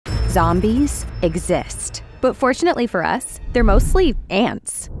Zombies exist. But fortunately for us, they're mostly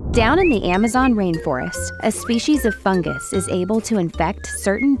ants. Down in the Amazon rainforest, a species of fungus is able to infect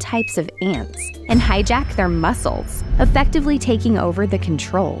certain types of ants and hijack their muscles, effectively taking over the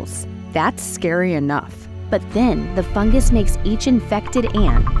controls. That's scary enough. But then, the fungus makes each infected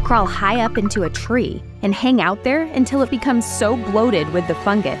ant crawl high up into a tree and hang out there until it becomes so bloated with the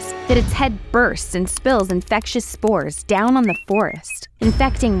fungus that its head bursts and spills infectious spores down on the forest,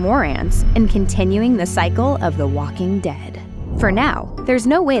 infecting more ants and continuing the cycle of the walking dead. For now, there's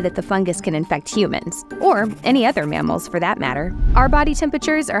no way that the fungus can infect humans, or any other mammals for that matter. Our body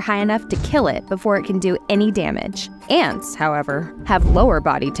temperatures are high enough to kill it before it can do any damage. Ants, however, have lower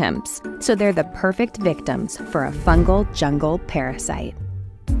body temps, so they're the perfect victims for a fungal jungle parasite.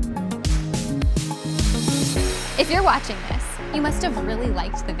 If you're watching this, you must have really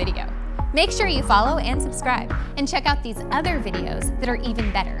liked the video. Make sure you follow and subscribe, and check out these other videos that are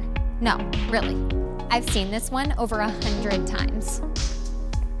even better. No, really. I've seen this one over 100 times.